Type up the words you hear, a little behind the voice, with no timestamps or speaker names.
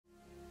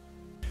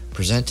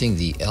Presenting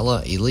the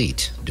Ella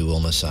Elite Dual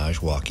Massage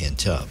Walk-In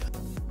Tub.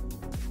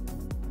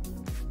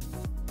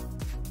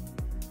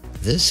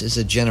 This is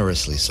a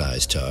generously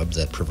sized tub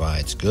that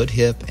provides good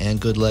hip and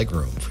good leg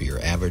room for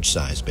your average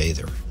size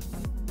bather.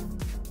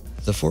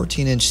 The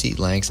 14-inch seat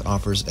length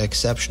offers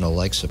exceptional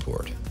leg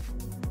support.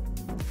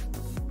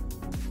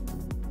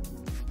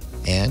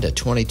 And a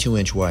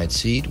 22-inch wide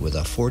seat with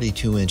a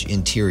 42-inch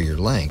interior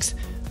length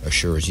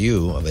assures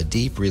you of a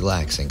deep,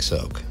 relaxing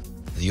soak.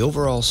 The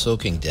overall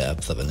soaking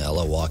depth of an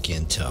Ella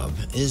walk-in tub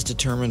is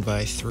determined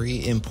by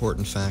three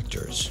important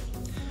factors.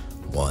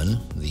 1.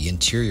 The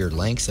interior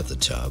length of the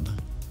tub.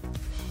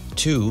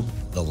 2.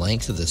 The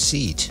length of the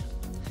seat.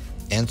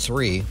 And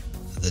 3.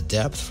 The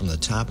depth from the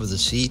top of the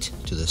seat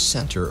to the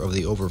center of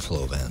the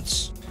overflow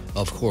vents.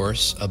 Of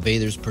course, a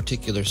bather's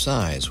particular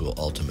size will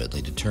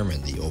ultimately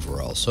determine the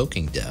overall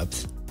soaking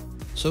depth,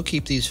 so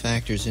keep these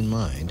factors in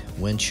mind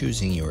when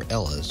choosing your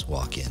Ella's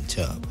walk-in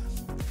tub.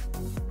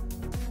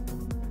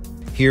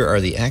 Here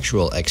are the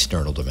actual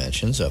external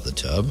dimensions of the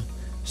tub,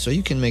 so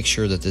you can make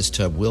sure that this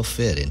tub will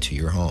fit into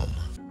your home.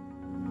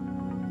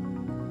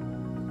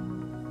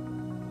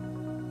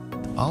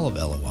 All of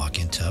Ella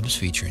walk-in tubs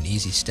feature an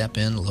easy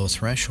step-in, low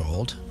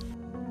threshold,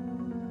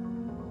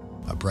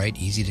 a bright,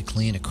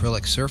 easy-to-clean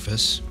acrylic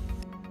surface,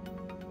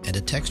 and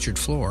a textured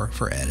floor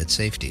for added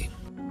safety.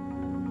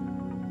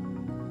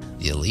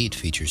 The Elite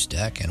features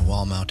deck and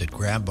wall-mounted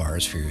grab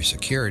bars for your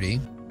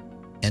security,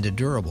 and a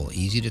durable,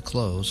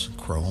 easy-to-close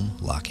chrome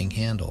locking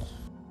handle.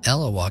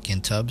 Ella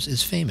walk-in tubs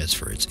is famous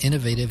for its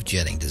innovative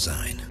jetting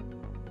design.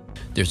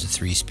 There's a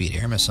 3-speed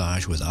air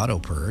massage with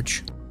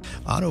Auto-Purge.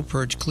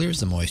 Auto-Purge clears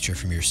the moisture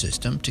from your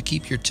system to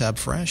keep your tub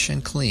fresh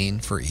and clean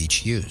for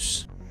each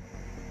use.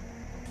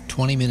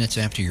 20 minutes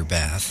after your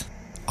bath,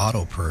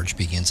 Auto-Purge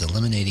begins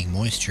eliminating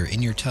moisture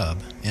in your tub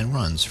and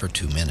runs for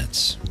 2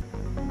 minutes.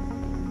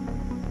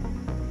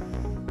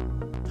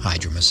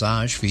 Hydro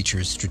Massage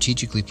features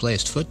strategically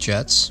placed foot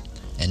jets,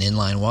 an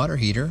inline water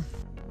heater,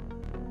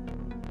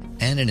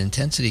 and an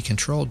intensity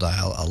control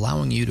dial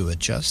allowing you to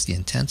adjust the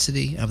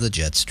intensity of the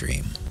jet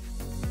stream.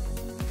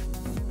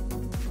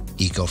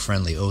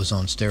 Eco-friendly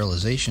Ozone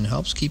sterilization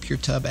helps keep your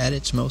tub at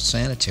its most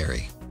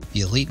sanitary.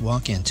 The Elite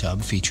walk-in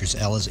tub features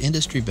Ella's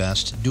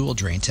industry-best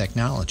dual-drain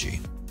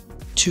technology.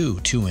 2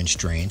 2-inch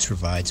drains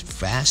provides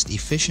fast,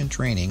 efficient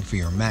draining for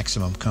your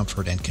maximum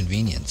comfort and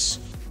convenience.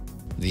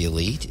 The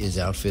Elite is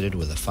outfitted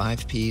with a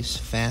 5-piece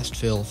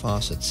fast-fill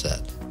faucet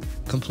set,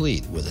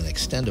 complete with an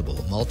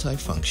extendable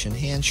multi-function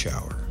hand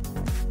shower.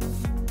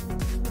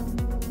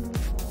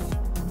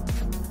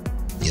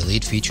 The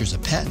Elite features a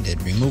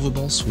patented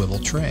removable swivel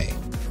tray,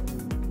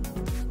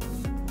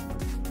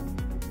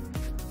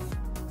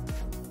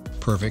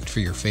 perfect for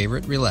your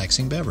favorite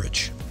relaxing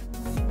beverage.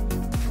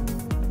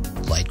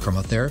 Light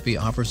Chromatherapy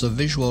offers a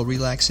visual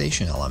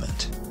relaxation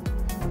element.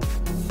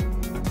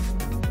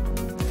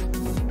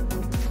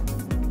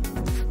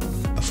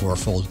 A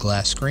 4-fold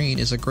glass screen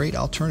is a great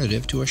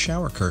alternative to a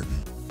shower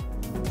curtain.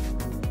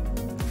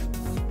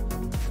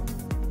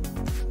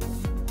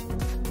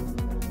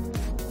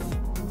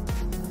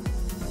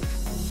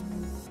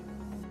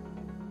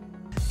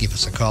 Give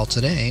us a call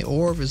today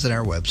or visit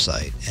our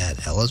website at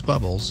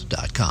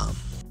ellasbubbles.com.